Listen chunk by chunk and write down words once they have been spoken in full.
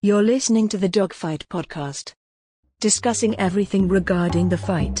You're listening to the Dogfight podcast, discussing everything regarding the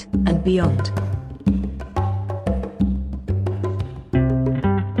fight and beyond.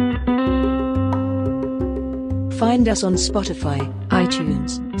 Find us on Spotify,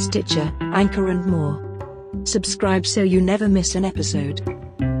 iTunes, Stitcher, Anchor and more. Subscribe so you never miss an episode.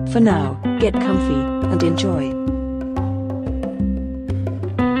 For now, get comfy and enjoy.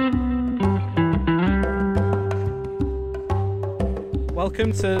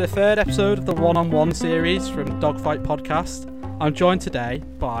 Welcome to the third episode of the one-on-one series from Dogfight Podcast. I'm joined today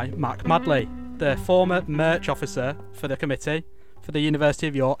by Mack Madley, the former merch officer for the committee for the University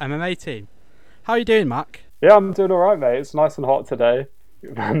of York MMA team. How are you doing, Mack? Yeah, I'm doing alright, mate. It's nice and hot today.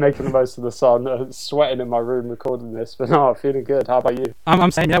 I'm making the most of the sun, sweating in my room recording this, but no, I'm feeling good. How about you?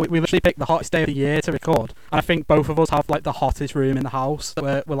 I'm saying, yeah, we literally picked the hottest day of the year to record, and I think both of us have like the hottest room in the house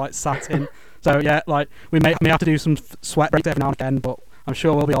that we're like sat in. So yeah, like we may have to do some sweat breaks every now and again, but I'm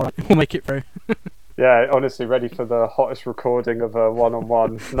sure we'll be alright. We'll make it through. Yeah, honestly, ready for the hottest recording of a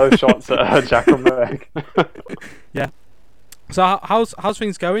one-on-one. No shots at Jack and Mack. Yeah. So how's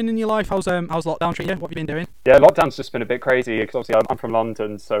things going in your life? How's lockdown treating you? What have you been doing? Yeah, lockdown's just been a bit crazy because obviously I'm from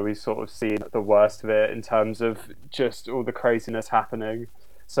London, so we've sort of seen the worst of it in terms of just all the craziness happening.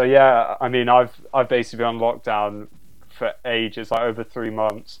 So yeah, I mean, I've basically been on lockdown for ages, like over 3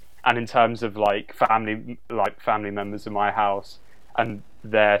 months, and in terms of like family members in my house and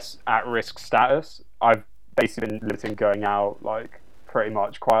their at-risk status, I've basically been limiting going out like pretty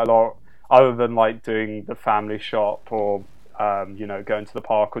much quite a lot, other than like doing the family shop or going to the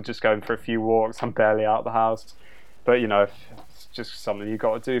park or just going for a few walks. I'm barely out of the house, but it's just something you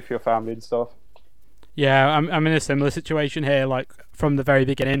got to do for your family and stuff. Yeah, I'm in a similar situation here. Like from the very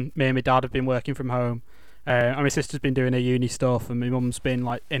beginning, me and my dad have been working from home, and my sister's been doing her uni stuff, and my mum's been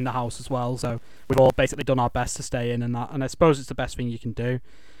like in the house as well. So we've all basically done our best to stay in and that. And I suppose it's the best thing you can do.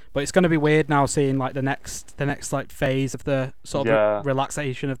 But it's going to be weird now seeing like the next like phase of the sort of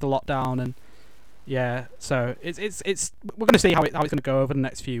relaxation of the lockdown. And yeah, so it's we're going to see how it's going to go over the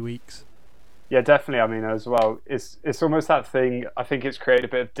next few weeks. Yeah, definitely. I mean, as well, it's almost that thing. I think it's created a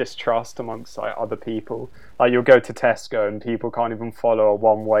bit of distrust amongst like other people. Like you'll go to Tesco and people can't even follow a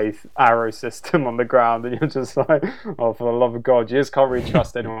one-way arrow system on the ground, and you're just like, oh, for the love of God, you just can't really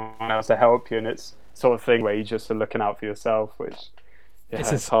trust anyone else to help you. And it's sort of thing where you just are looking out for yourself, which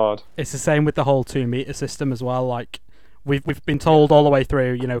it's hard. It's the same with the whole 2 meter system as well. Like we've been told all the way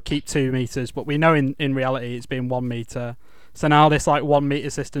through, keep 2 meters, but we know in reality it's been 1 meter. So now this like 1 meter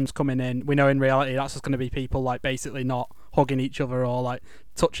system's coming in. We know in reality that's just going to be people like basically not hugging each other or like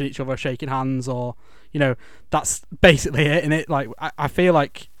touching each other, shaking hands, or that's basically it. And it like I feel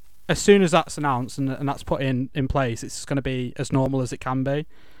like as soon as that's announced and that's put in place, it's going to be as normal as it can be.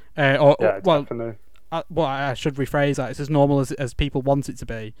 Definitely. I should rephrase that. It's as normal as people want it to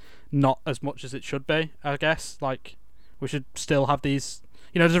be, not as much as it should be. I guess like we should still have these.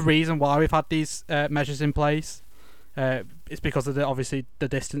 There's a reason why we've had these measures in place. It's because of obviously the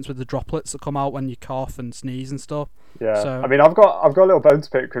distance with the droplets that come out when you cough and sneeze and stuff. Yeah, so, I mean, I've got a little bone to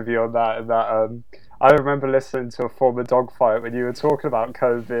pick with you on that. And that I remember listening to a former Dogfight when you were talking about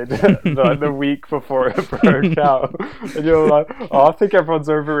COVID the week before it broke out, and you were like, "Oh, I think everyone's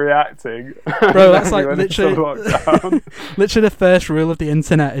overreacting." Bro, that's like literally the first rule of the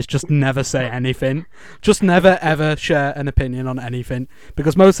internet is just never say anything. Just never ever share an opinion on anything,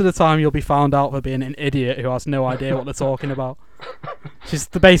 because most of the time you'll be found out for being an idiot who has no idea what they're talking about. It's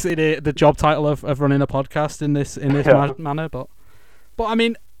just basically the job title of running a podcast in this manner. But I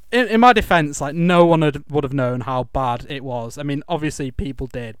mean. In my defence, like no one would have known how bad it was. I mean, obviously people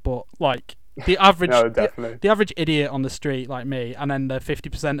did, but like the average, the average idiot on the street like me, and then the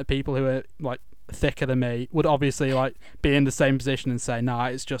 50% of people who are like thicker than me would obviously like be in the same position and say, "Nah,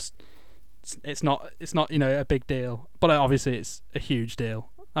 it's not a big deal." But obviously, it's a huge deal.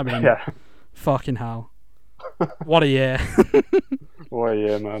 I mean, fucking hell, what a year! What a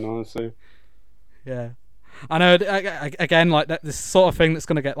year, man! Honestly, yeah. I know, again, like this sort of thing that's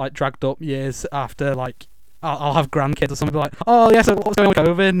going to get like dragged up years after, like I'll have grandkids or something like, oh yeah, so what's going on with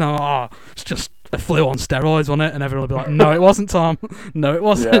COVID? No, it's just the flu on steroids, wasn't it? And everyone will be like, no, it wasn't, Tom. No, it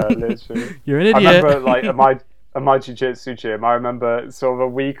wasn't. Yeah, literally. You're an idiot. I remember like at my jiu-jitsu gym, I remember sort of a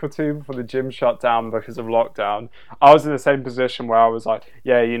week or two before the gym shut down because of lockdown, I was in the same position where I was like,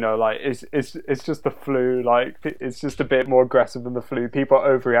 yeah, like it's just the flu, like it's just a bit more aggressive than the flu. People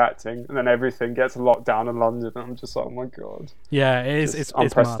are overreacting, and then everything gets locked down in London, and I'm just like, oh my God. Yeah, it is. It's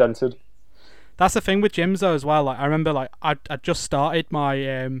unprecedented. That's the thing with gyms though as well. Like I remember, like I just started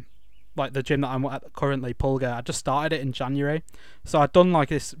my like the gym that I'm at currently, Pulga. I just started it in January, so I'd done like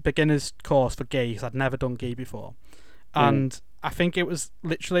this beginner's course for gi because I'd never done gi before, and I think it was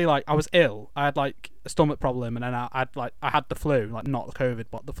literally like I was ill. I had like a stomach problem, and then I had the flu, like not the COVID,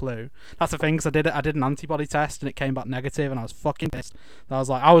 but the flu. That's the thing, because I did an antibody test and it came back negative, and I was fucking pissed. And I was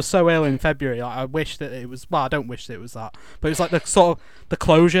like, I was so ill in February. Like, I wish that it was. Well, I don't wish that it was that, but it was like the sort of the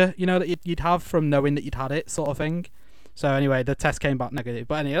closure, you know, that you'd have from knowing that you'd had it, sort of thing. So anyway, the test came back negative.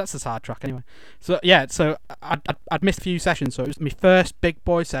 But anyway, that's a side track anyway. So yeah, so I'd missed a few sessions. So it was my first big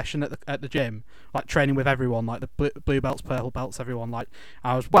boy session at the gym, like training with everyone, like the blue belts, purple belts, everyone. Like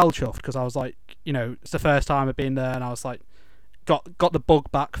I was well chuffed, because I was like, you know, it's the first time I'd been there, and I was like, got the bug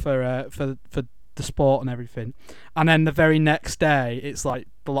back for the sport and everything. And then the very next day, it's like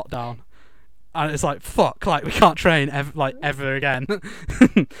the lockdown. And it's like, fuck, like we can't train ever again.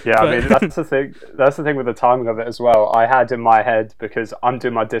 Yeah, I mean, that's the thing. That's the thing with the timing of it as well. I had in my head, because I'm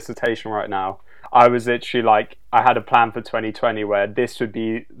doing my dissertation right now, I was literally like, I had a plan for 2020 where this would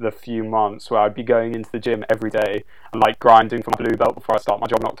be the few months where I'd be going into the gym every day and like grinding for my blue belt before I start my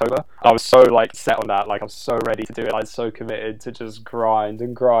job in October. And I was so like set on that, like I was so ready to do it. I was so committed to just grind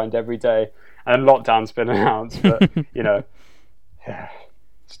every day. And lockdown's been announced, but you know, yeah,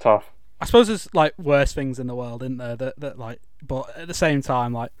 it's tough. I suppose there's like worse things in the world, isn't there? That like, but at the same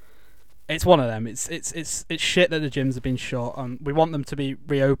time, like, it's one of them. It's shit that the gyms have been shut, and we want them to be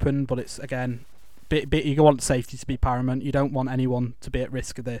reopened, but it's again, you want safety to be paramount. You don't want anyone to be at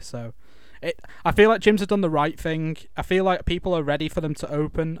risk of this. So, I feel like gyms have done the right thing. I feel like people are ready for them to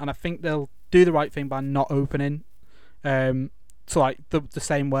open, and I think they'll do the right thing by not opening. So like the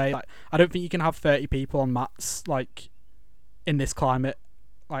same way, like, I don't think you can have 30 people on mats like in this climate.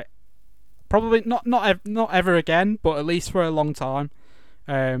 Like, probably not ever again, but at least for a long time.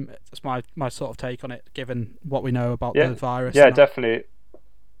 That's my sort of take on it, given what we know about the virus. Yeah, definitely.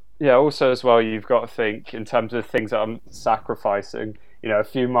 Yeah, also as well, you've got to think in terms of things that I'm sacrificing. You know, a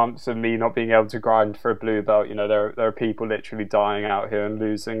few months of me not being able to grind for a blue belt. You know, there are people literally dying out here and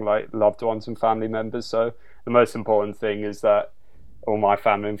losing like loved ones and family members. So the most important thing is that all my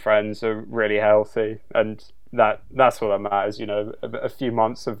family and friends are really healthy, and that's what that matters. You know, a few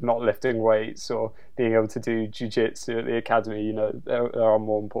months of not lifting weights or being able to do jiu-jitsu at the academy, you know, there are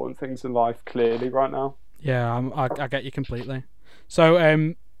more important things in life clearly right now. Yeah, I get you completely. So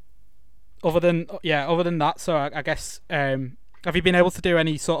other than that, so I guess have you been able to do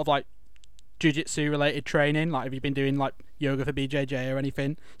any sort of like jiu-jitsu related training? Like, have you been doing like yoga for BJJ or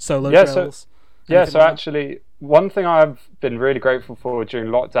anything, solo drills? So actually, one thing I've been really grateful for during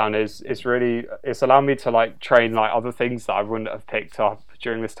lockdown is it's allowed me to like train like other things that I wouldn't have picked up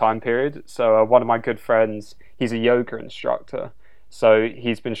during this time period. So one of my good friends, he's a yoga instructor, so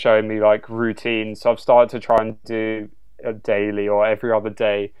he's been showing me like routines. So I've started to try and do a daily or every other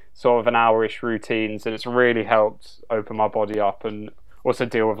day sort of an hour-ish routines, and it's really helped open my body up and also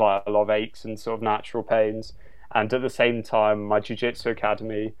deal with like a lot of aches and sort of natural pains. And at the same time, my jiu-jitsu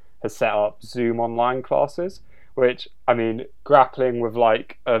academy has set up Zoom online classes, which, I mean, grappling with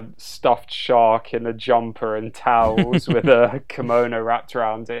like a stuffed shark in a jumper and towels with a kimono wrapped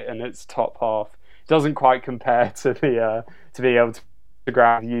around it and its top half doesn't quite compare to the to being able to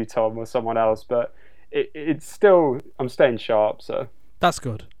grab you, Tom, or someone else, but it's still, I'm staying sharp, so that's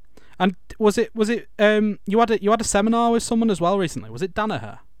good. And was it you had a seminar with someone as well recently? Was it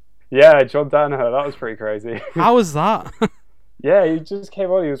Danaher? Yeah, John Danaher. That was pretty crazy. How was that? Yeah, he just came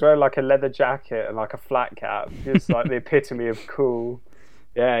on. He was wearing like a leather jacket and like a flat cap. He was like the epitome of cool.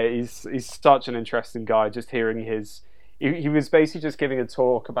 Yeah, he's such an interesting guy. Just hearing he was basically just giving a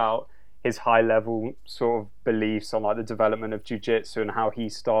talk about his high level sort of beliefs on like the development of jiu-jitsu and how he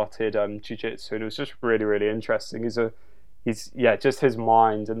started jiu-jitsu, and it was just really, really interesting. He's just his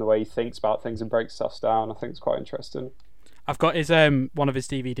mind and the way he thinks about things and breaks stuff down, I think it's quite interesting. I've got his one of his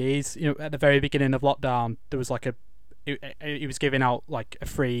DVDs. You know, at the very beginning of lockdown, there was like he was giving out like a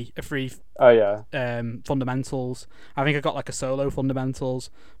free fundamentals. I think I got like a solo fundamentals,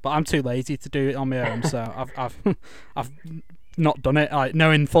 but I'm too lazy to do it on my own, so I've not done it, like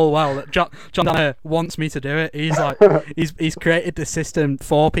knowing full well that John Danaher wants me to do it. He's like he's created the system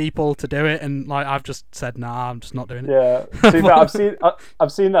for people to do it, and like I've just said nah, I'm just not doing it. Yeah, see,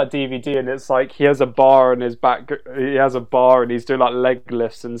 I've seen that DVD, and it's like he has a bar in his back. He has a bar, and he's doing like leg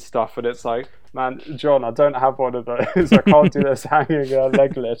lifts and stuff, and it's like, man, John, I don't have one of those. I can't do this hanging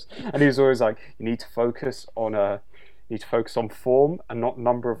leg lifts. And he's always like, you need to focus on form and not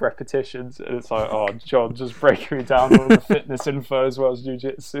number of repetitions. And it's like, oh, John, just breaking me down all the fitness info as well as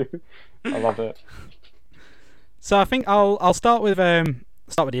jiu-jitsu. I love it. So I think I'll start with the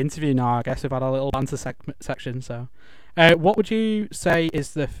interview now. I guess we've had a little banter section. So, what would you say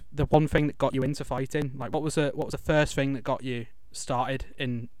is the one thing that got you into fighting? Like, what was the first thing that got you started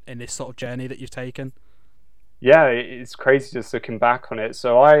in this sort of journey that you've taken? Yeah, it's crazy just looking back on it.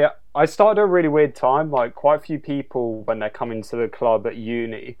 So I started a really weird time. Like quite a few people when they're coming to the club at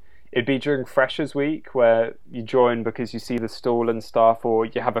uni, it'd be during Freshers Week where you join because you see the stall and stuff, or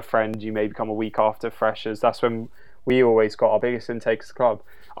you have a friend. You maybe come a week after Freshers. That's when we always got our biggest intake as a club.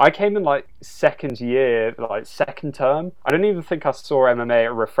 I came in like second year, like second term. I don't even think I saw MMA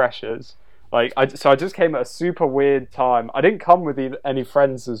at Refreshers. So I just came at a super weird time. I didn't come with any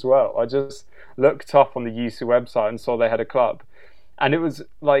friends as well. I just looked up on the UC website and saw they had a club, and it was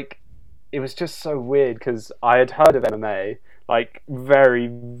just so weird because I had heard of MMA, like very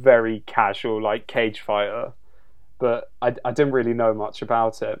very casual, like cage fighter, but I didn't really know much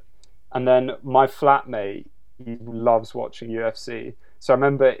about it. And then my flatmate, he loves watching UFC. So I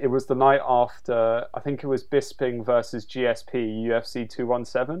remember it was the night after, I think it was Bisping versus GSP UFC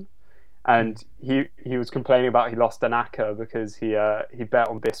 217. And he was complaining about he lost an ACCA because he bet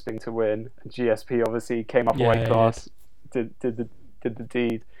on Bisping to win. And GSP obviously came up a weight class, did the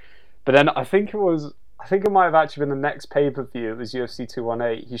deed. But then I think it might have actually been the next pay-per-view. It was UFC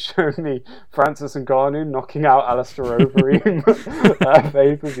 218. He showed me Francis Ngannou knocking out Alistair Overeem at a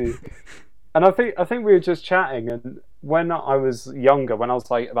pay-per-view. And I think we were just chatting, and when I was younger, when I was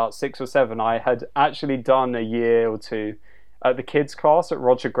like about 6 or 7, I had actually done a year or two at the kids class at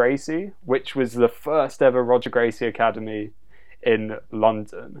Roger Gracie, which was the first ever Roger Gracie Academy in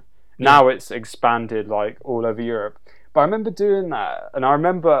London. Now it's expanded like all over Europe. But I remember doing that, and I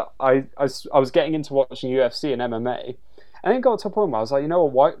remember I was getting into watching UFC and MMA, and it got to a point where I was like, you know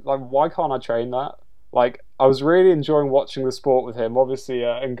what, why can't I train that? Like, I was really enjoying watching the sport with him. Obviously,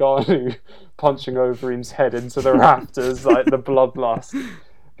 Ngannou punching Overeem's head into the rafters, like the bloodlust.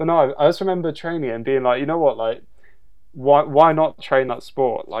 But no, I just remember training it and being like, you know what, like, why not train that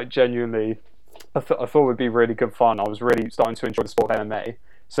sport? Like, genuinely, I thought it would be really good fun. I was really starting to enjoy the sport of MMA.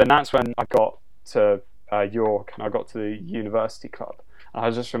 So that's when I got to York, and I got to the university club. And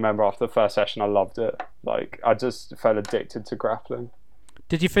I just remember after the first session, I loved it. Like, I just felt addicted to grappling.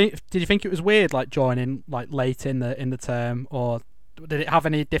 Did you think it was weird, like joining like late in the term, or did it have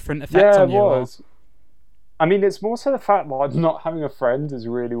any different effects on you? Yeah, it was. I mean, it's more so the fact that like, not having a friend is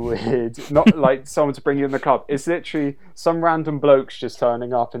really weird. Not like someone to bring you in the club. It's literally some random blokes just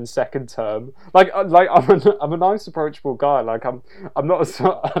turning up in second term. Like I'm a nice, approachable guy. Like I'm not.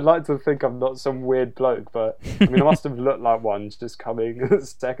 I'd like to think I'm not some weird bloke, but I mean, I must have looked like one just coming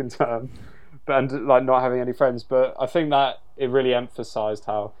second term, and like not having any friends. But I think that it really emphasised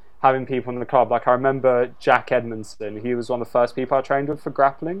how having people in the club. Like I remember Jack Edmondson. He was one of the first people I trained with for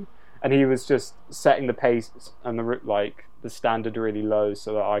grappling. And he was just setting the pace and the standard really low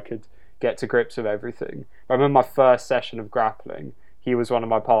so that I could get to grips with everything. I remember my first session of grappling, he was one of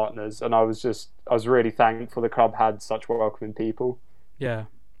my partners, and I was really thankful the club had such welcoming people. Yeah,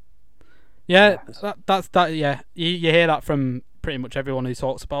 that's yeah. You hear that from pretty much everyone who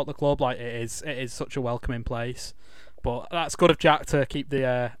talks about the club. Like it is such a welcoming place. But that's good of Jack to keep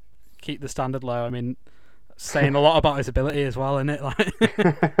the standard low. I mean, saying a lot about his ability as well, isn't it? Like,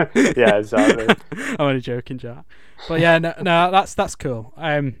 yeah, exactly. I'm only joking, Jack. But yeah, no, that's cool.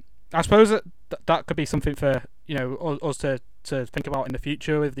 I suppose that could be something for us to think about in the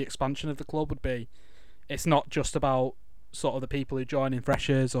future with the expansion of the club. Would be, it's not just about sort of the people who join in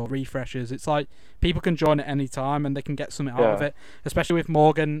freshers or refreshers. It's like people can join at any time and they can get something out of it. Especially with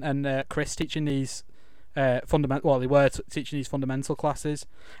Morgan and Chris teaching these. They were teaching these fundamental classes.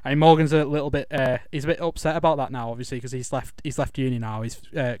 I mean, Morgan's a little bit. He's a bit upset about that now, obviously, because he's left uni now. He's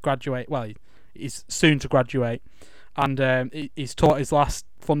graduate. Well, he's soon to graduate, and he's taught his last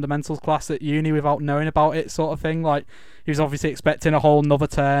fundamentals class at uni without knowing about it, sort of thing. Like he was obviously expecting a whole another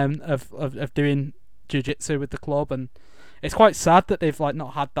term of doing jiu-jitsu with the club, and it's quite sad that they've like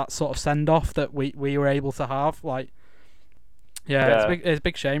not had that sort of send off that we were able to have. Like, it's a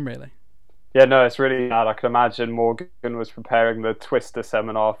big shame, really. Yeah, no, it's really sad. I can imagine Morgan was preparing the Twister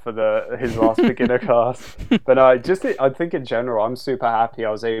seminar for his last beginner class. But I think in general, I'm super happy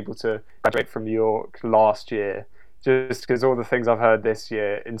I was able to graduate from York last year, just because all the things I've heard this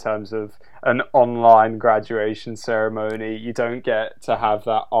year in terms of an online graduation ceremony, you don't get to have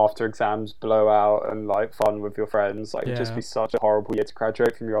that after exams blowout and like fun with your friends. Like it'd just be such a horrible year to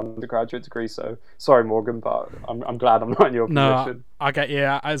graduate from your undergraduate degree. So sorry, Morgan, but I'm glad I'm not in your position. I get you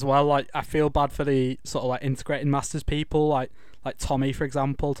as well. Like I feel bad for the sort of like integrating masters people, like Tommy, for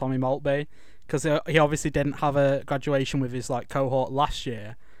example, Tommy Maltby, because he obviously didn't have a graduation with his like cohort last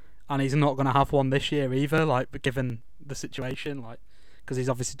year. And he's not going to have one this year either, like, given the situation, like, because he's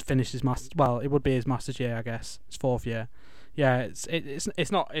obviously finished his master's. Well, it would be his master's year, I guess, his 4th year. yeah,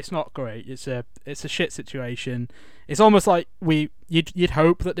 it's not great. It's a shit situation. It's almost like you'd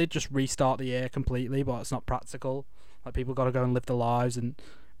hope that they'd just restart the year completely, but it's not practical. Like, people got to go and live their lives, and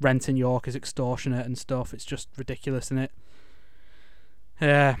rent in York is extortionate and stuff. It's just ridiculous, isn't it?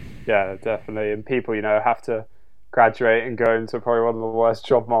 Yeah. Yeah, definitely. And people, have to graduate and go into probably one of the worst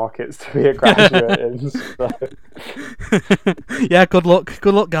job markets to be a graduate in. So. Yeah, good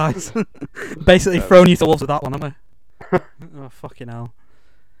luck, guys. Basically, thrown you to wolves with that one, haven't I? Oh, fucking hell.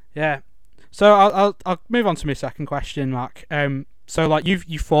 Yeah. So I'll move on to my second question, Mack. So like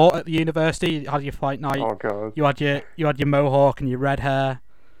you fought at the university, you had your fight night. Oh god. You had your mohawk and your red hair,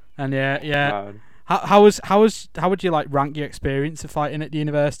 and yeah. Man. How would you like rank your experience of fighting at the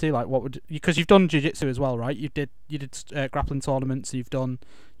university? Like, because you've done jiu-jitsu as well, right? You did grappling tournaments. You've done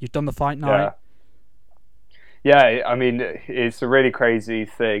the fight night. Yeah. I mean, it's a really crazy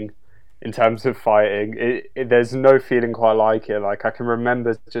thing in terms of fighting. There's no feeling quite like it. Like, I can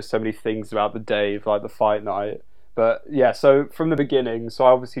remember just so many things about the day of like the fight night. But yeah, so from the beginning, so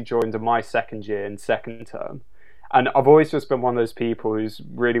I obviously joined in my second year in second term. And I've always just been one of those people who's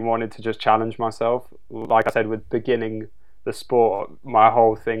really wanted to just challenge myself. Like I said, with beginning the sport, my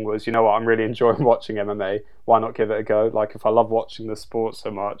whole thing was, you know what, I'm really enjoying watching MMA. Why not give it a go? Like, if I love watching the sport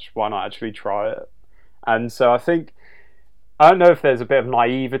so much, why not actually try it? And so I don't know if there's a bit of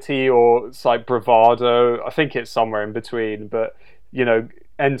naivety or it's like bravado. I think it's somewhere in between. But,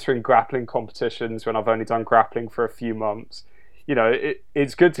 entering grappling competitions when I've only done grappling for a few months,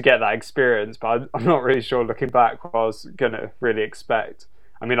 it's good to get that experience, but I'm not really sure looking back what I was going to really expect.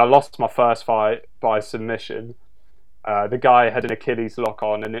 I mean, I lost my first fight by submission. The guy had an Achilles lock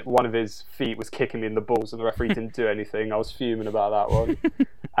on, and one of his feet was kicking me in the balls, and the referee didn't do anything. I was fuming about that one.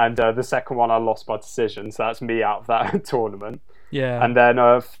 And the second one I lost by decision, so that's me out of that tournament. Yeah. And then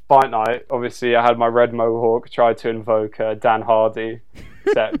fight night, obviously I had my red mohawk, tried to invoke Dan Hardy,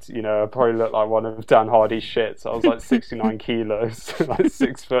 except, I probably looked like one of Dan Hardy's shits. I was like 69 kilos, like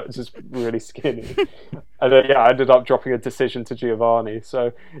 6 foot, just really skinny. And then, I ended up dropping a decision to Giovanni.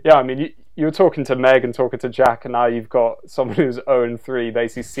 So, yeah, I mean, you were talking to Meg and talking to Jack, and now you've got someone who's 0-3,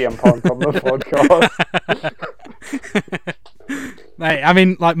 basically CM Punk on the podcast. Mate, I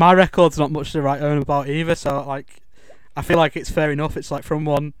mean, like, my record's not much to write home about either, so, like, I feel like it's fair enough. It's like from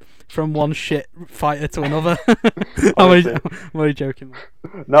one shit fighter to another. I'm only joking.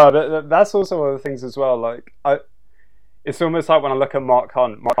 No, that's also one of the things as well. Like, it's almost like when I look at Mark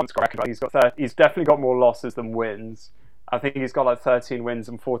Hunt. Mark Hunt's got record. He's definitely got more losses than wins. I think he's got like 13 wins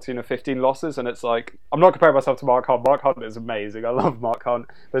and 14 or 15 losses. And it's like, I'm not comparing myself to Mark Hunt. Mark Hunt is amazing. I love Mark Hunt.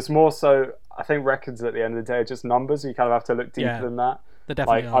 But it's more so, I think records at the end of the day are just numbers. You kind of have to look deeper than that.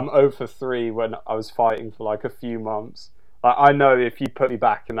 Like, I'm 0-3 when I was fighting for like a few months. Like, I know if you put me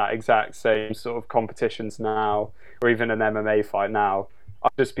back in that exact same sort of competitions now, or even an MMA fight now,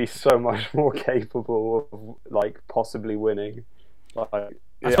 I'd just be so much more capable of like possibly winning. Like, I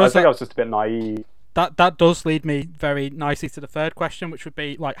think I was just a bit naive. That does lead me very nicely to the third question, which would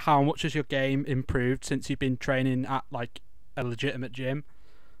be like, how much has your game improved since you've been training at like a legitimate gym?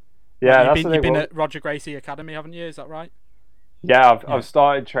 Yeah, you've been at Roger Gracie Academy, haven't you? Is that right? Yeah, I've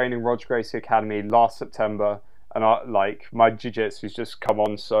started training Roger Gracie Academy last September, and my jiu-jitsu's just come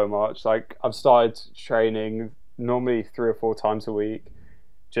on so much. Like, I've started training normally 3 or 4 times a week,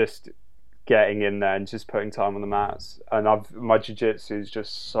 just getting in there and just putting time on the mats. And my jiu-jitsu's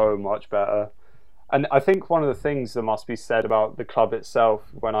just so much better. And I think one of the things that must be said about the club itself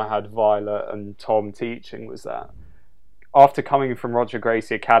when I had Violet and Tom teaching was that after coming from Roger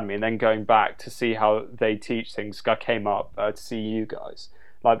Gracie Academy and then going back to see how they teach things, I came up to see you guys.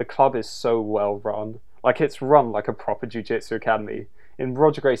 Like, the club is so well run. Like, it's run like a proper jiu-jitsu academy. In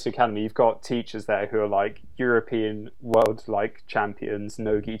Roger Gracie Academy, you've got teachers there who are like European world like champions,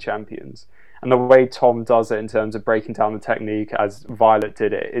 no-gi champions. And the way Tom does it in terms of breaking down the technique as Violet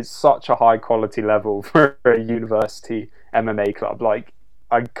did it, is such a high quality level for a university MMA club. Like,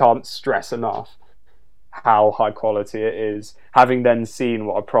 I can't stress enough how high quality it is, having then seen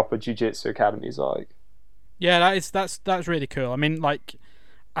what a proper jiu-jitsu academy is like. Yeah, that's really cool. I mean, like,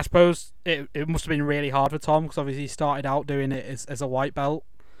 I suppose it must have been really hard for Tom, because obviously he started out doing it as a white belt,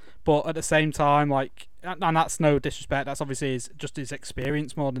 but at the same time, like, and that's no disrespect, that's obviously just his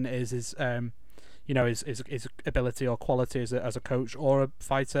experience more than it is his his ability or quality as a coach or a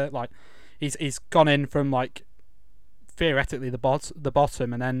fighter. Like, he's gone in from like theoretically the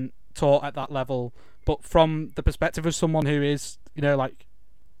bottom and then taught at that level, but from the perspective of someone who is, like,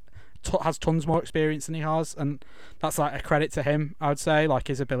 has tons more experience than he has, and that's like a credit to him, I would say, like,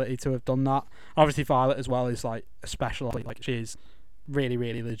 his ability to have done that. Obviously Violet as well is like a special, like, she's really,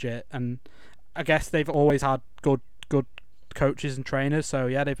 really legit, and I guess they've always had good coaches and trainers. So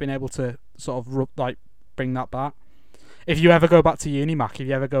yeah, they've been able to sort of bring that back. If you ever go back to uni, Mack, if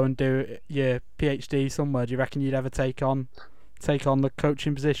you ever go and do your PhD somewhere, do you reckon you'd ever take on the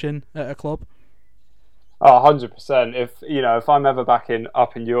coaching position at a club? Oh, 100%. If I'm ever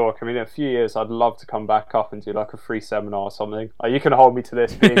up in York, I mean, in a few years, I'd love to come back up and do like a free seminar or something. Like, you can hold me to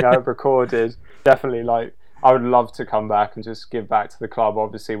this being recorded. Definitely, like, I would love to come back and just give back to the club,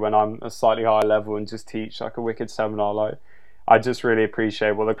 obviously, when I'm a slightly higher level, and just teach like a wicked seminar. Like, I just really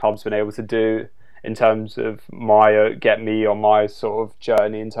appreciate what the club's been able to do in terms of get me on my sort of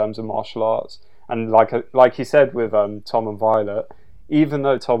journey in terms of martial arts. And like you said with Tom and Violet, even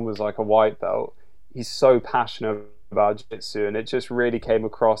though Tom was like a white belt, he's so passionate about jiu-jitsu, and it just really came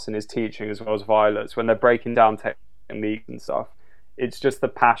across in his teaching as well as Violet's when they're breaking down techniques and stuff. It's just the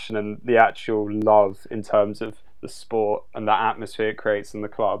passion and the actual love in terms of the sport and the atmosphere it creates in the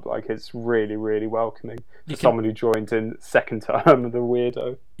club. Like, it's really, really welcoming for someone who joined in second term of the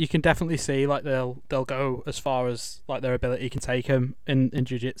weirdo. You can definitely see like they'll go as far as like their ability can take them in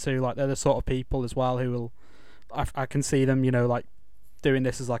jiu-jitsu. Like, they're the sort of people as well who will, I can see them, like doing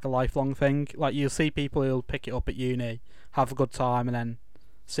this as like a lifelong thing. Like, you'll see people who'll pick it up at uni, have a good time, and then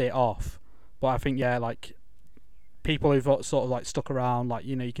see it off. But I think like people who've sort of like stuck around, like,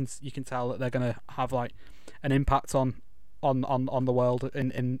 you can tell that they're gonna have like an impact on the world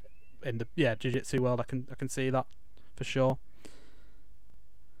in the jiu-jitsu world. I can see that for sure.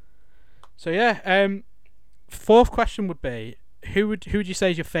 So yeah, fourth question would be, who would you say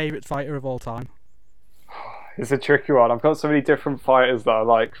is your favourite fighter of all time? It's a tricky one. I've got so many different fighters that I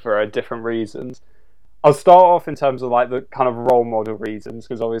like for different reasons. I'll start off in terms of like the kind of role model reasons,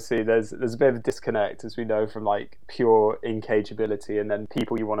 because obviously there's a bit of a disconnect, as we know, from like pure in-cage ability and then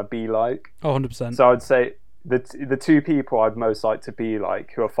people you want to be like. Oh, 100%. So I'd say the two people I'd most like to be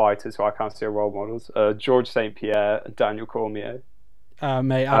like, who are fighters who I can't see are role models, George St. Pierre and Daniel Cormier.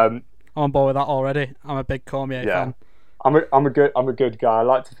 Mate, I'm on board with that already. I'm a big Cormier fan. I'm a good guy. I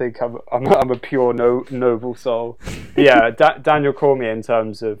like to think I'm a pure noble soul. Yeah, Daniel Cormier, in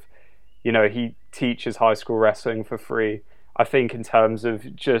terms of, he teaches high school wrestling for free. I think in terms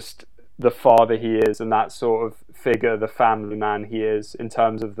of just the father he is and that sort of figure, the family man he is, in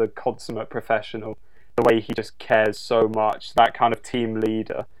terms of the consummate professional, the way he just cares so much, that kind of team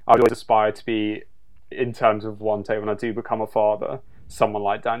leader. I would always aspire to be, in terms of one day when I do become a father, someone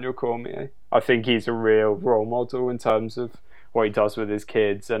like Daniel Cormier. I think he's a real role model in terms of what he does with his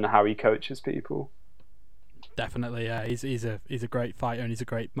kids and how he coaches people. Definitely, yeah. He's a great fighter, and he's a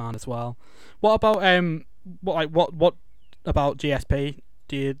great man as well. What about what about GSP?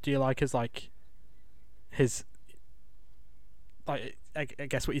 Do you like his like I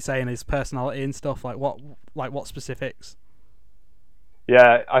guess what you're saying, his personality and stuff? Like what specifics?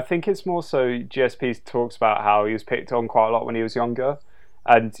 Yeah, I think it's more so GSP talks about how he was picked on quite a lot when he was younger.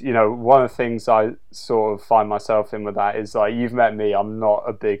 And, one of the things I sort of find myself in with that is, like, you've met me, I'm not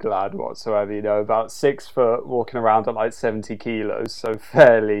a big lad whatsoever, about 6 foot, walking around at like 70 kilos, so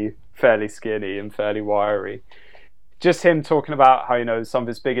fairly skinny and fairly wiry. Just him talking about how, some of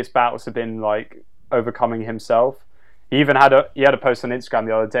his biggest battles have been like overcoming himself. He even had a post on Instagram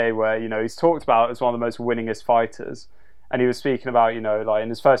the other day where, he's talked about as one of the most winningest fighters. And he was speaking about, like in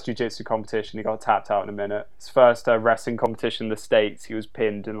his first jiu-jitsu competition, he got tapped out in a minute. His first wrestling competition in the States, he was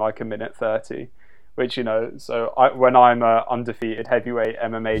pinned in like a minute 30. Which, so when I'm an undefeated heavyweight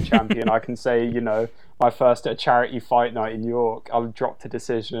MMA champion, I can say, my first charity fight night in York, I dropped a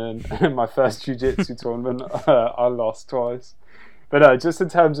decision. And my first jiu-jitsu tournament, I lost twice. But just in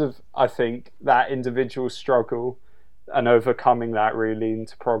terms of, I think, that individual struggle and overcoming that really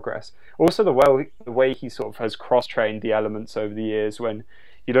into progress. Also the way he sort of has cross-trained the elements over the years. When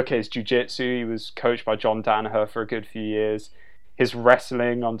you look at his jiu-jitsu, he was coached by John Danaher for a good few years. His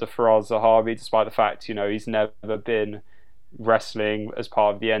wrestling under Faraz Zahabi, despite the fact, he's never been wrestling as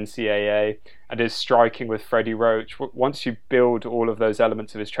part of the NCAA, and his striking with Freddie Roach. Once you build all of those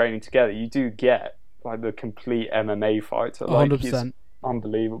elements of his training together, you do get like the complete MMA fighter. Like, 100%. He's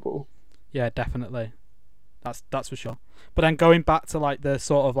unbelievable. Yeah, definitely. That's for sure. But then going back to like the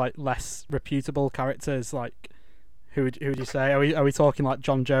sort of like less reputable characters, like who would you say? Are we talking like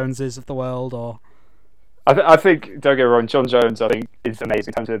John Joneses of the world, or? I think, don't get me wrong, John Jones I think is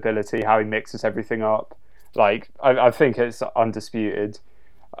amazing in terms of ability, how he mixes everything up. Like I think it's undisputed.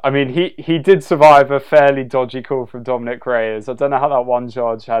 I mean, he did survive a fairly dodgy call from Dominic Reyes. I don't know how that one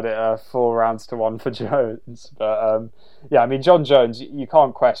judge had it 4 rounds to 1 for Jones. But yeah, I mean, John Jones, you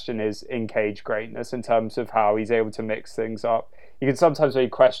can't question his in-cage greatness in terms of how he's able to mix things up. You can sometimes really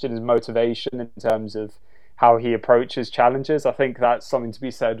question his motivation in terms of how he approaches challenges. I think that's something to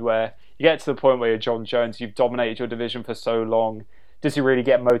be said where you get to the point where you're John Jones, you've dominated your division for so long. Does he really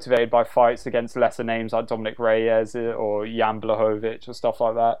get motivated by fights against lesser names like Dominic Reyes or Jan Blachowicz or stuff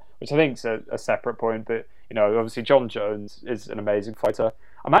like that? Which I think is a separate point. But, you know, obviously John Jones is an amazing fighter.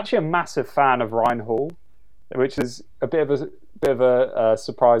 I'm actually a massive fan of Ryan Hall, which is a bit of a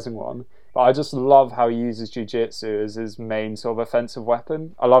surprising one. But I just love how he uses jiu-jitsu as his main sort of offensive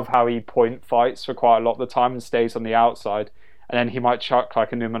weapon. I love how he point fights for quite a lot of the time and stays on the outside. And then he might chuck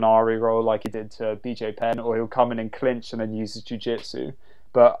like a Numenari roll like he did to BJ Penn, or he'll come in and clinch and then use his jiu-jitsu.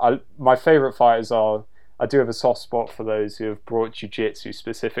 But my favourite fighters are, I do have a soft spot for those who have brought jiu-jitsu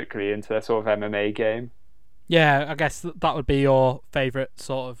specifically into their sort of MMA game. Yeah, I guess that would be your favourite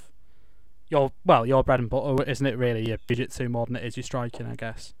sort of, your bread and butter, isn't it really? Your jiu-jitsu more than it is your striking, I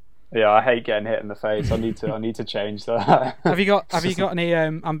guess. Yeah, I hate getting hit in the face. I need to change that. Have you got any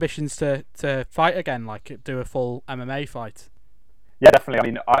ambitions to fight again, like do a full MMA fight? Yeah, definitely.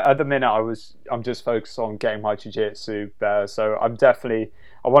 I mean, at the minute, I'm just focused on getting my jiu-jitsu better. So I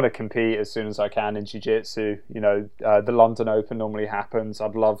want to compete as soon as I can in jiu-jitsu. You know, the London Open normally happens.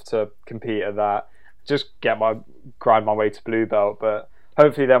 I'd love to compete at that. Just grind my way to blue belt. But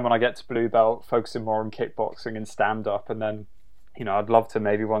hopefully, then when I get to blue belt, focusing more on kickboxing and stand up, and then, you know, I'd love to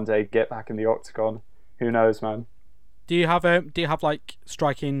maybe one day get back in the octagon. Who knows, man? Do you have like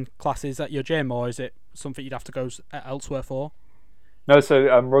striking classes at your gym, or is it something you'd have to go elsewhere for? No,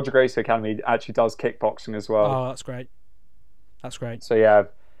 so Roger Gracie Academy actually does kickboxing as well. Oh, that's great. That's great. So yeah,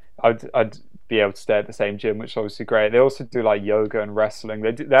 I'd be able to stay at the same gym, which is obviously great. They also do like yoga and wrestling.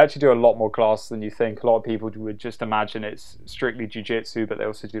 They actually do a lot more classes than you think. A lot of people would just imagine it's strictly jiu-jitsu, but they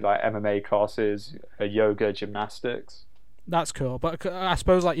also do like MMA classes, yoga, gymnastics. That's cool. But I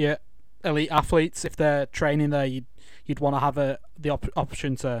suppose like your elite athletes, if they're training there, you'd want to have the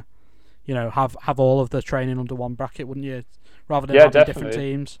option to, you know, have all of the training under one bracket, wouldn't you? Rather than having different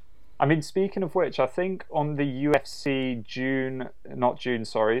teams. I mean, speaking of which, I think on the UFC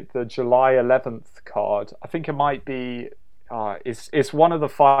the July 11th card, I think it might be, it's one of the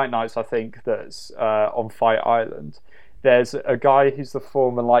fight nights, I think, that's on Fight Island. There's a guy who's the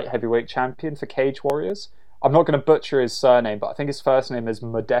former light heavyweight champion for Cage Warriors. I'm not going to butcher his surname, but I think his first name is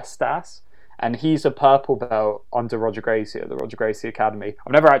Modestas. And he's a purple belt under Roger Gracie at the Roger Gracie Academy.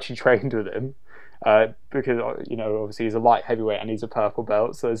 I've never actually trained with him. Because, you know, obviously he's a light heavyweight and he's a purple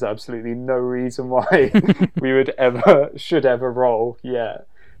belt, so there's absolutely no reason why we should ever roll. Yeah,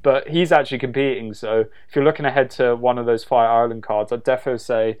 but he's actually competing, so if you're looking ahead to one of those Fight Island cards, I'd definitely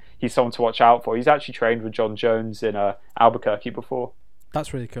say he's someone to watch out for. He's actually trained with John Jones in Albuquerque before.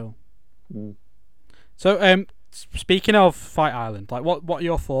 That's really cool. So speaking of Fight Island, like what are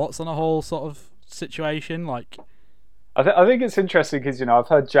your thoughts on the whole sort of situation? Like, I think it's interesting because, you know, I've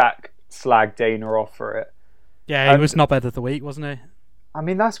heard Jack slag Dana off for it. Yeah, he was knobhead of the week, wasn't he? I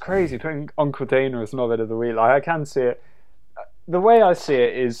mean, that's crazy, putting Uncle Dana as knobhead of the week. Like, I can see it. The way I see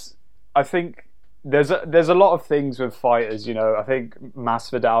it is, I think there's a lot of things with fighters, you know. I think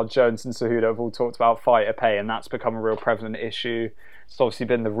Masvidal, Jones and Cejudo have all talked about fighter pay, and that's become a real prevalent issue. It's obviously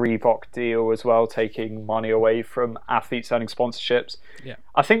been the Reebok deal as well, taking money away from athletes earning sponsorships. Yeah.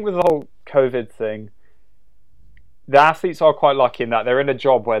 I think with the whole COVID thing, the athletes are quite lucky in that they're in a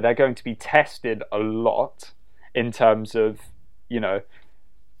job where they're going to be tested a lot in terms of, you know,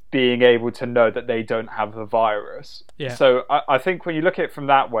 being able to know that they don't have the virus. Yeah. So I think when you look at it from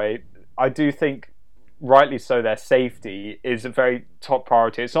that way, I do think, rightly so, their safety is a very top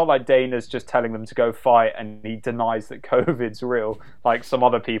priority. It's not like Dana's just telling them to go fight and he denies that COVID's real, like some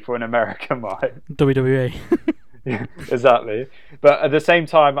other people in America might. WWE. Yeah, exactly. But at the same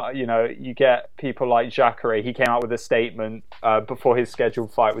time, you know, you get people like Jacare. He came out with a statement before his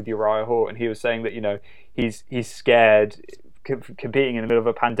scheduled fight with Uriah Hall, and he was saying that, you know, he's scared competing in the middle of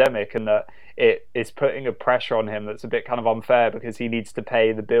a pandemic, and that it is putting a pressure on him that's a bit kind of unfair, because he needs to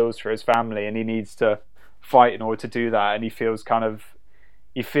pay the bills for his family and he needs to fight in order to do that, and he feels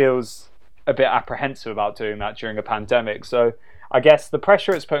a bit apprehensive about doing that during a pandemic. So I guess the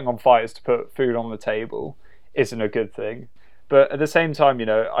pressure it's putting on fighters to put food on the table isn't a good thing. But at the same time, you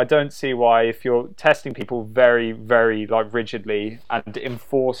know, I don't see why, if you're testing people very, very like rigidly and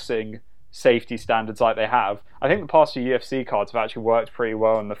enforcing safety standards like they have, I think the past few UFC cards have actually worked pretty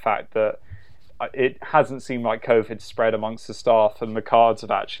well in the fact that it hasn't seemed like COVID spread amongst the staff, and the cards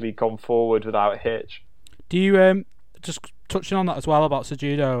have actually gone forward without a hitch. Do you just touching on that as well about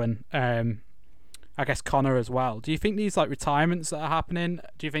Cejudo and I guess Conor as well, do you think these like retirements that are happening,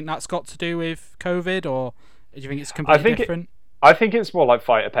 do you think that's got to do with COVID, or do you think it's completely different? I think it's more like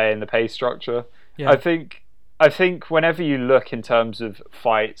fighter pay and the pay structure. Yeah. I think whenever you look in terms of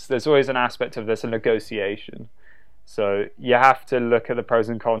fights, there's always an aspect of this, a negotiation. So you have to look at the pros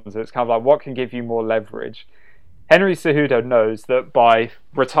and cons. It's kind of like, what can give you more leverage? Henry Cejudo knows that by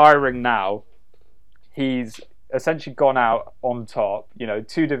retiring now, he's essentially gone out on top.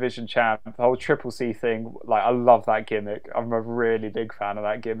 2 division champ, the whole Triple C thing. Like, I love that gimmick. I'm a really big fan of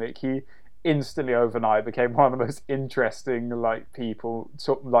that gimmick. He instantly overnight became one of the most interesting people,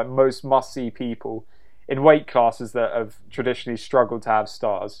 most must-see people in weight classes that have traditionally struggled to have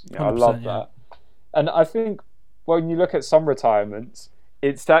stars. I love that. And I think when you look at some retirements,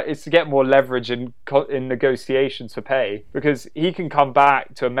 it's to get more leverage in negotiations for pay, because he can come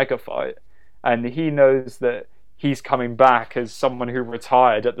back to a mega fight and he knows that he's coming back as someone who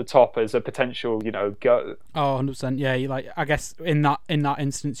retired at the top as a potential, go. Oh, 100%. Yeah, I guess in that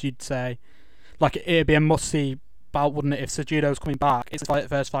instance, you'd say, it'd be a must-see bout, wouldn't it? If Cejudo's coming back, it's the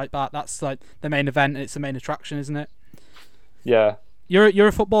first fight back. That's the main event. It's the main attraction, isn't it? Yeah. You're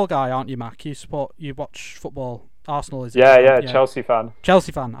a football guy, aren't you, Mack? You watch football. Arsenal, is it? Yeah. Chelsea fan.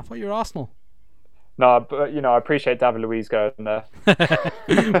 Chelsea fan. I thought you were Arsenal. No, but I appreciate David Luiz going there.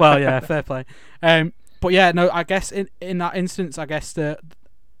 Well, yeah, fair play. But yeah, no, I guess in that instance, I guess am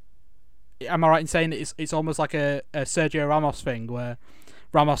I right in saying that it's almost like a Sergio Ramos thing, where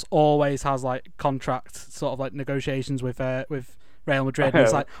Ramos always has contract sort of negotiations with Real Madrid, and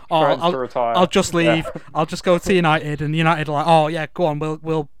it's like, I'll just leave, I'll just go to United, and United are like, oh yeah, go on,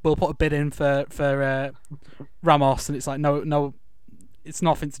 we'll put a bid in for Ramos, and it's like, no, it's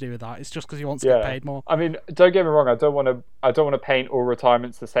nothing to do with that. It's just because he wants to get paid more. I mean, don't get me wrong. I don't want to paint all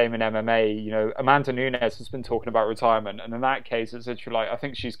retirements the same in MMA. Amanda Nunes has been talking about retirement, and in that case, it's literally I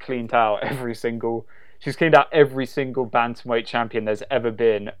think she's cleaned out every single bantamweight champion there's ever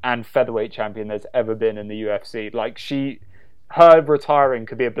been and featherweight champion there's ever been in the UFC. Her retiring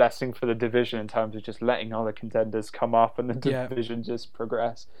could be a blessing for the division in terms of just letting other contenders come up and the division just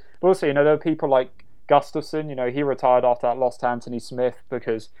progress. But also, there are people like Gustafsson. He retired after that loss to Anthony Smith,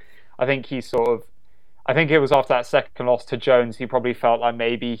 because I think it was after that second loss to Jones, he probably felt like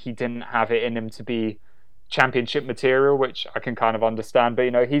maybe he didn't have it in him to be championship material, which I can kind of understand.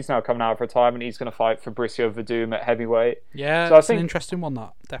 But he's now coming out of retirement. He's going to fight Fabricio Verdum at heavyweight. Yeah, so that's an interesting one.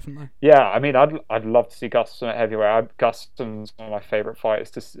 That definitely. Yeah, I mean, I'd love to see Gustafsson at heavyweight. Gustafsson's one of my favourite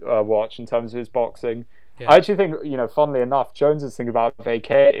fighters to watch in terms of his boxing. Yeah. I actually think, funnily enough, Jones is thinking about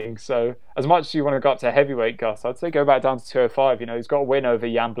vacating. So as much as you want to go up to heavyweight, Gus, I'd say go back down to 205. He's got a win over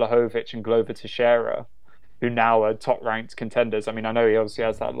Jan Blachowicz and Glover Teixeira, who now are top-ranked contenders. I mean, I know he obviously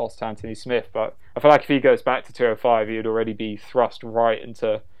has that loss to Anthony Smith, but I feel like if he goes back to 205, he'd already be thrust right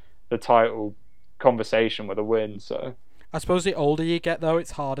into the title conversation with a win. So I suppose the older you get, though,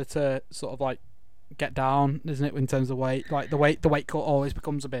 it's harder to sort of get down, isn't it, in terms of weight? The weight cut always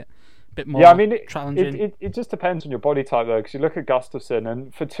becomes a bit more challenging. It just depends on your body type, though, because you look at Gustafsson,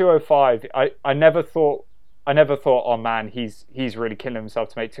 and for 205, I never thought, oh man, he's really killing himself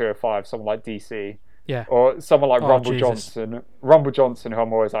to make 205, someone like DC. Yeah. Or someone like Rumble Johnson. Rumble Johnson, who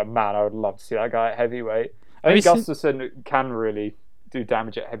I'm always like, man, I would love to see that guy at heavyweight. I think Gustafsson can really do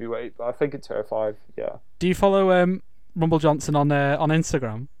damage at heavyweight, but I think at 205, yeah. Do you follow Rumble Johnson on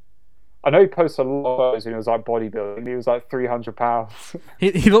Instagram? I know he posts a lot of photos when he was bodybuilding. He was 300 pounds.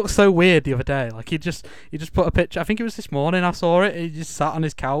 He looked so weird the other day. He just put a picture. I think it was this morning. I saw it. He just sat on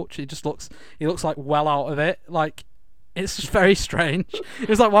his couch. He looks well out of it. It's just very strange. It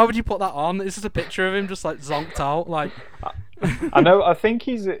was why would you put that on? It's just a picture of him just zonked out. I know. I think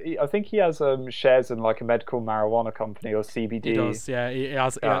he has shares in a medical marijuana company or CBD. He does. Yeah, he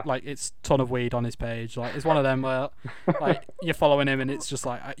has. Yeah. It's ton of weed on his page. It's one of them where you're following him and it's just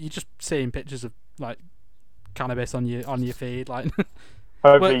you're just seeing pictures of cannabis on your feed. Hopefully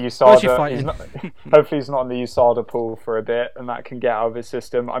hopefully he's not in the USADA pool for a bit, and that can get out of his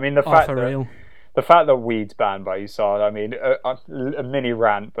system. I mean, the fact that weed's banned by USADA, I mean, a mini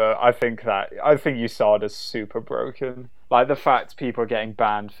rant, but I think USADA's super broken. The fact people are getting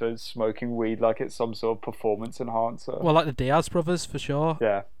banned for smoking weed like it's some sort of performance enhancer. Well, the Diaz brothers, for sure.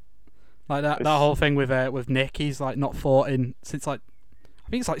 Yeah. That whole thing with Nick, he's not fought in since I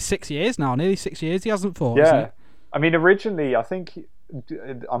think it's 6 years now, nearly 6 years he hasn't fought. Yeah. Isn't it? I mean, originally, I think,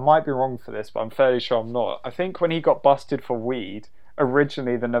 I might be wrong for this, but I'm fairly sure I'm not. I think when he got busted for weed,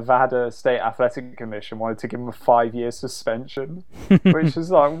 originally the Nevada State Athletic Commission wanted to give him a 5-year suspension, which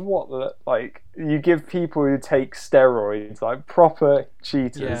is you give people who take steroids, proper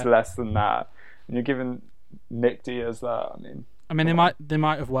cheaters, less than that, and you're giving Nick Diaz that. I mean, they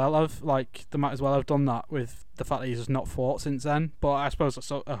might as well have done that with the fact that he's just not fought since then. But I suppose it's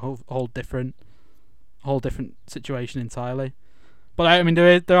a whole different situation entirely. But I mean,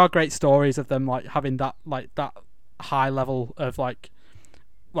 there are great stories of them having that high level of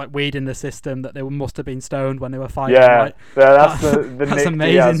like weed in the system that they must have been stoned when they were fighting. Yeah, like, that's the that's Nick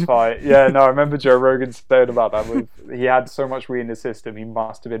amazing. Diaz fight. Yeah, no, I remember Joe Rogan saying about that. He had so much weed in his system, he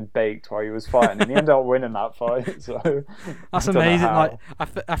must have been baked while he was fighting, and he ended up winning that fight. So that's amazing. Like,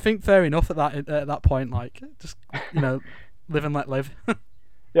 I think fair enough at that point. Like, just live and let live.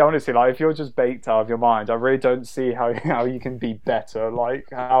 Yeah, honestly, like if you're just baked out of your mind, I really don't see how you can be better. Like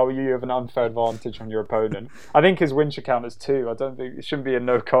how you have an unfair advantage on your opponent. I think his win should count as 2. I don't think it shouldn't be a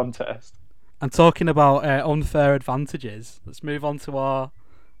no contest. And talking about unfair advantages, let's move on to our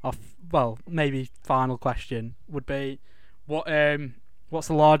maybe final question. Would be what's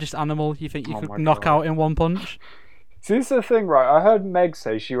the largest animal you think you could knock out in one punch? See, this is the thing, right? I heard Meg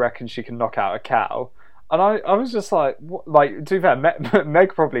say she reckons she can knock out a cow. And I was just like, what? Like, to be fair,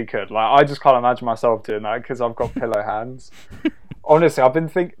 Meg probably could. Like, I just can't imagine myself doing that because I've got pillow hands. Honestly, I've been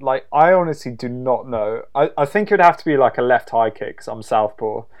thinking, like, I honestly do not know. I think it would have to be like a left high kick because I'm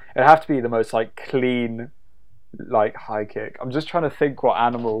southpaw. It'd have to be the most, like, clean, like, high kick. I'm just trying to think what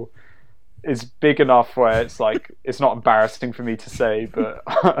animal is big enough where it's like it's not embarrassing for me to say, but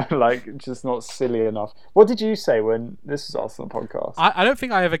like just not silly enough. What did you say when this was asked on the podcast? I don't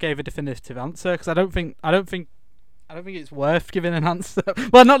think I ever gave a definitive answer because I don't think it's worth giving an answer.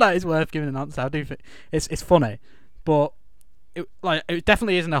 Well, not that it's worth giving an answer. I do think it's funny, but it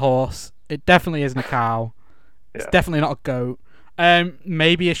definitely isn't a horse. It definitely isn't a cow. It's definitely not a goat.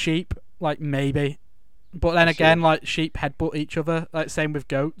 Maybe a sheep. Like maybe, but then again, like sheep headbutt each other. Like same with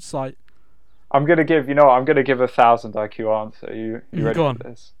goats. Like. I'm gonna give a 1,000 IQ answer. You ready for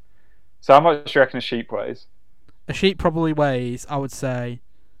this? So how much do you reckon a sheep weighs? A sheep probably weighs, I would say,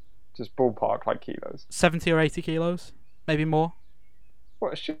 just ballpark like kilos. 70 or 80 kilos, maybe more.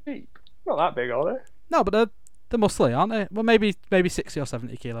 What, a sheep? Not that big, are they? No, but they're muscly, aren't they? Well, maybe 60 or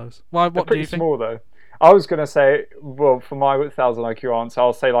 70 kilos. Why? What do you think? Pretty small though. I was gonna say, well, for my 1,000 IQ answer,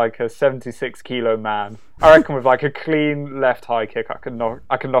 I'll say like a 76 kilo man. I reckon with like a clean left high kick, I can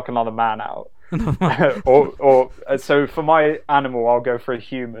knock another man out. So for my animal, I'll go for a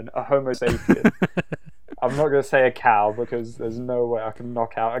human, a Homo sapien. I'm not going to say a cow because there's no way I can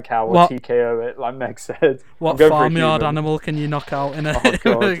knock out a cow or TKO it, like Meg said. What farmyard animal can you knock out in a head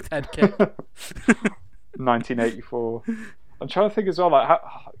kick? 1984. I'm trying to think as well, like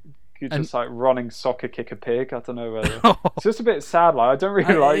how you just like running soccer kick a pig. I don't know whether it's just a bit sad. Like I don't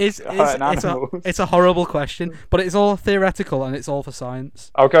really like hurting animals. It's a horrible question, but it's all theoretical and it's all for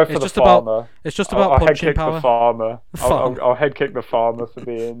science. I'll go for the farmer. It's just about punching power. The farmer. I'll head kick the farmer for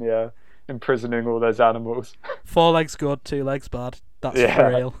being imprisoning all those animals. 4 legs good, 2 legs bad. That's for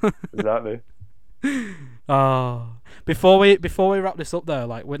real. Exactly. Before we wrap this up though,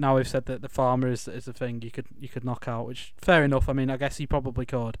 like now we've said that the farmer is a thing you could knock out, which fair enough. I mean, I guess you probably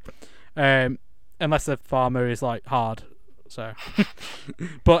could, unless the farmer is like hard. So,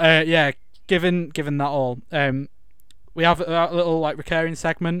 but given that all, we have a little like recurring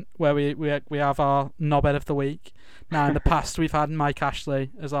segment where we have our knobhead of the week. Now in the past we've had Mike Ashley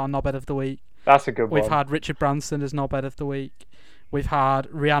as our knobhead of the week. That's a good one. We've had Richard Branson as knobhead of the week. We've had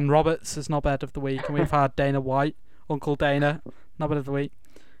Rhiann Roberts as knobhead of the week, and we've had Dana White, Uncle Dana, knobhead of the week.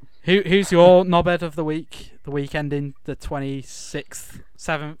 Who's your knobhead of the week? The week ending the 26th,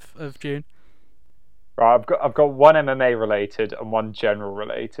 7th of June. Right, I've got one MMA related and one general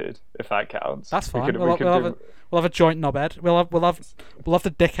related, if that counts. That's fine. We'll have a joint knobhead. We'll have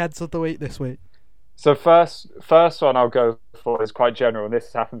the dickheads of the week this week. So first one I'll go for is quite general, and this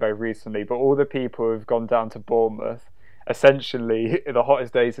has happened very recently. But all the people who've gone down to Bournemouth. Essentially, in the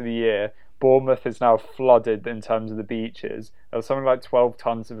hottest days of the year, Bournemouth is now flooded in terms of the beaches. There was something like 12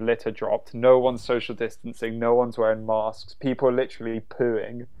 tons of litter dropped. No one's social distancing. No one's wearing masks. People are literally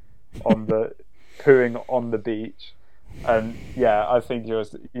pooing on the beach. And yeah, I think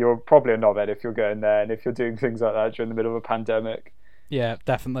you're probably a knobhead if you're going there and if you're doing things like that during the middle of a pandemic. Yeah,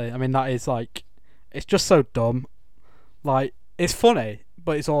 definitely. I mean, that is like, it's just so dumb. Like, it's funny,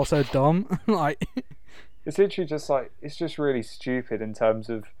 but it's also dumb. Like. It's literally just like, it's just really stupid in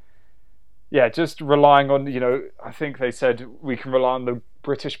terms of, just relying on, I think they said we can rely on the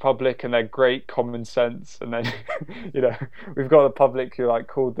British public and their great common sense. And then, we've got the public who like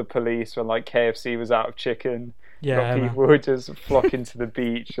called the police when like KFC was out of chicken. Yeah. People who just flocking to the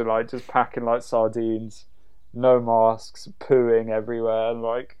beach and like just packing like sardines, no masks, pooing everywhere. And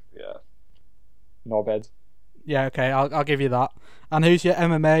like, knobheads. Yeah, okay, I'll give you that. And who's your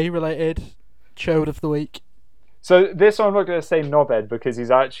MMA related chode of the week? So this one I'm not going to say knobhead because he's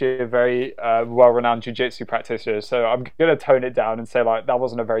actually a very well-renowned jiu-jitsu practitioner. So I'm going to tone it down and say like that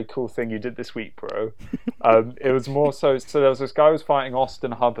wasn't a very cool thing you did this week, bro. It was more so. So there was this guy who was fighting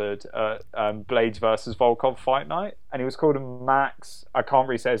Austin Hubbard at Blades versus Volkov Fight Night, and he was called Max. I can't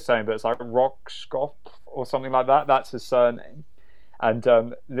really say his surname, but it's like Rockskop or something like that. That's his surname.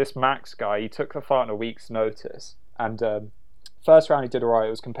 And this Max guy, he took the fight on a week's notice. And first round he did alright.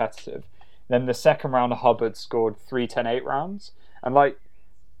 It was competitive. Then the second round, Hubbard scored 3-10-8 rounds, and like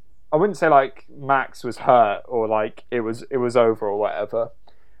I wouldn't say like Max was hurt or like it was over or whatever,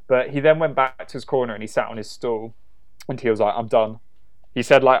 but he then went back to his corner and he sat on his stool, and he was like, "I'm done." He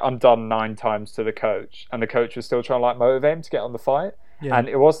said like, "I'm done" 9 times to the coach, and the coach was still trying to like motivate him to get on the fight. Yeah. And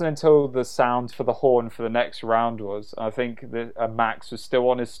it wasn't until the sound for the horn for the next round was, I think that Max was still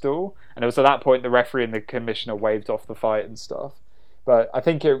on his stool, and it was at that point the referee and the commissioner waved off the fight and stuff. But I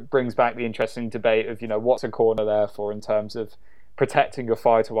think it brings back the interesting debate of, what's a corner there for in terms of protecting your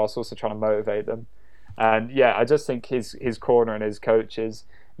fighter whilst also trying to motivate them. And yeah, I just think his corner and his coaches,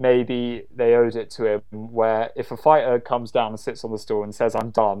 maybe they owed it to him, where if a fighter comes down and sits on the stool and says,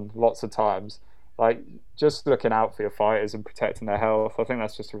 "I'm done," lots of times, like just looking out for your fighters and protecting their health, I think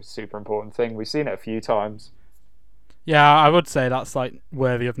that's just a super important thing. We've seen it a few times. Yeah, I would say that's like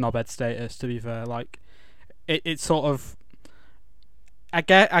worthy of knobhead status, to be fair. Like it's sort of, I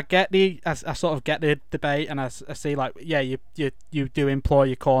sort of get the debate, and I see like, yeah, you do employ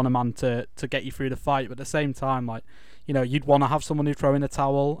your cornerman to get you through the fight, but at the same time, like, you'd want to have someone who throw in the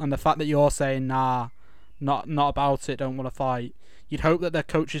towel, and the fact that you're saying nah, not about it, don't want to fight, you'd hope that the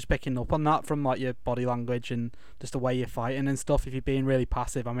coach is picking up on that from like your body language and just the way you're fighting and stuff. If you're being really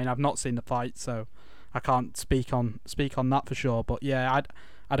passive, I mean, I've not seen the fight, so I can't speak on that for sure, but yeah,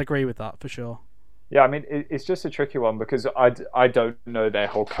 I'd agree with that for sure. Yeah, I mean, it's just a tricky one because I don't know their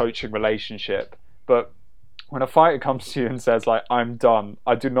whole coaching relationship. But when a fighter comes to you and says, like, "I'm done,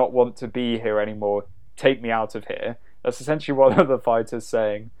 I do not want to be here anymore, take me out of here," that's essentially what the fighter's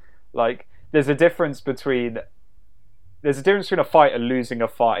saying. Like, there's a difference between a fighter losing a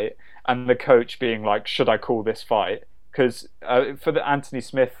fight and the coach being like, "Should I call this fight?" Because for the Anthony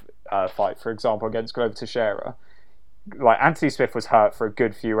Smith fight, for example, against Glover Teixeira, like Anthony Smith was hurt for a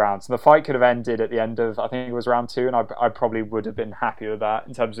good few rounds, and the fight could have ended at the end of, I think it was round 2, and I probably would have been happy with that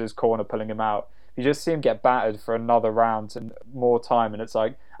in terms of his corner pulling him out. You just see him get battered for another round and more time, and it's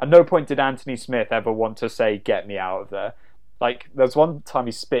like, at no point did Anthony Smith ever want to say, "Get me out of there." Like, there's one time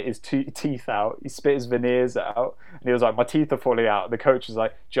he spit his teeth out, he spit his veneers out, and he was like, "My teeth are falling out." And the coach was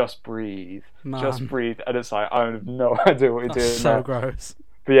like, "Just breathe, just breathe." And it's like, I have no idea what you're doing. That's so gross.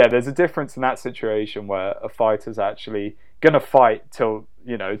 But yeah, there's a difference in that situation where a fighter's actually going to fight till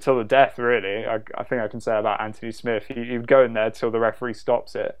the death, really. I think I can say about Anthony Smith. He would go in there till the referee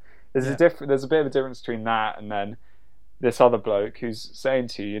stops it. There's a bit of a difference between that and then this other bloke who's saying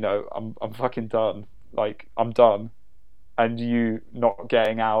to you, "I'm fucking done. Like, I'm done." And you not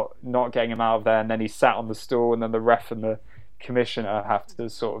getting him out of there, and then he sat on the stool, and then the ref and the commissioner have to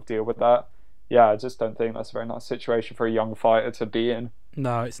sort of deal with that. Yeah, I just don't think that's a very nice situation for a young fighter to be in.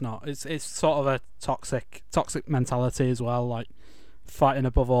 No, it's not. It's sort of a toxic mentality as well, like fighting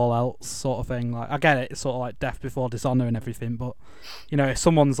above all else sort of thing. Like, I get it, it's sort of like death before dishonor and everything, but if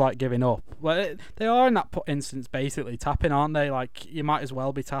someone's like giving up, well, they are in that instance basically tapping, aren't they? Like, you might as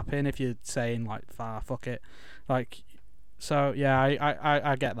well be tapping if you're saying like, fuck it, like. So yeah,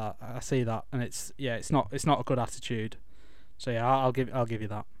 I get that. I see that, and it's not a good attitude. So yeah, I'll give you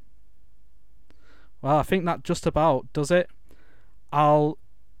that. Well, I think that just about does it. I'll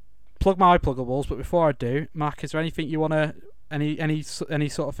plug my pluggables, but before I do, Mack, is there anything you wanna any sort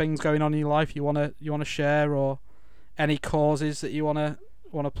of things going on in your life you wanna share, or any causes that you wanna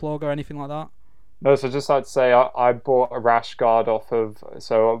plug or anything like that? No, so just like to say, I bought a rash guard off of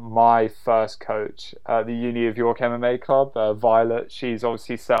my first coach at the Uni of York MMA Club, Violet. She's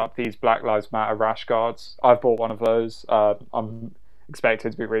obviously set up these Black Lives Matter rash guards. I've bought one of those. I'm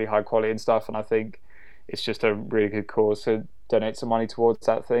expected to be really high quality and stuff, and I think it's just a really good cause to donate some money towards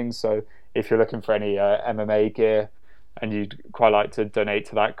that thing. So if you're looking for any MMA gear and you'd quite like to donate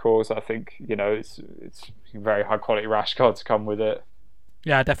to that cause, I think it's very high quality rash guards come with it.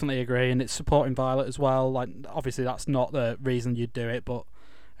 Yeah, I definitely agree, and it's supporting Violet as well. Like, obviously that's not the reason you'd do it, but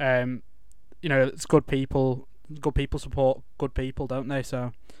it's good people. Good people support good people, don't they?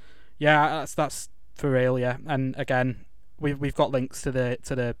 So yeah, that's for real. Yeah, and again, we've got links to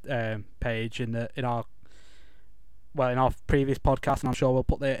the page in our previous podcast, and I'm sure we'll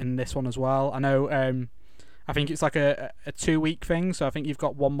put that in this one as well. I know. I think it's like a 2-week thing, so I think you've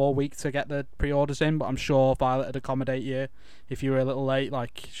got 1 more week to get the pre-orders in, but I'm sure Violet would accommodate you if you were a little late.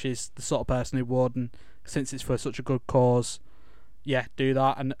 Like, she's the sort of person who would, and since it's for such a good cause, yeah, do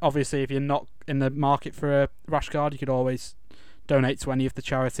that. And obviously, if you're not in the market for a rash guard, you could always donate to any of the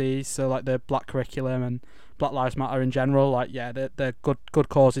charities. So like the Black Curriculum and Black Lives Matter in general. Like, yeah, they're good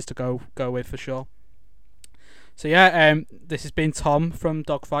causes to go with for sure. So yeah, this has been Tom from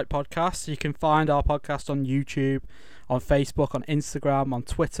Dogfight Podcast. You can find our podcast on YouTube, on Facebook, on Instagram, on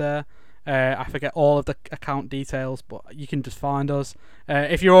Twitter. I forget all of the account details, but you can just find us.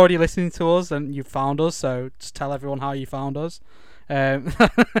 If you're already listening to us, then you've found us, so just tell everyone how you found us. Yeah,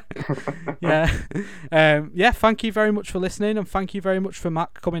 thank you very much for listening, and thank you very much for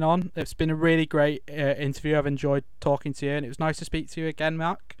Mack coming on. It's been a really great interview. I've enjoyed talking to you, and it was nice to speak to you again,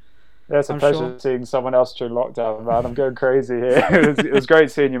 Mack. Yeah, it's a pleasure seeing someone else during lockdown, man. I'm going crazy here. It was great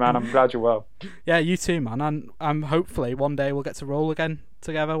seeing you, man. I'm glad you're well. Yeah, you too, man. And I'm hopefully one day we'll get to roll again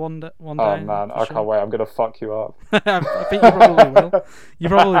together one day. Oh man, I can't wait. I'm gonna fuck you up. I think you probably will. You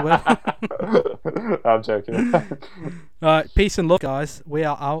probably will. I'm joking. All right, peace and love, guys. We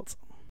are out.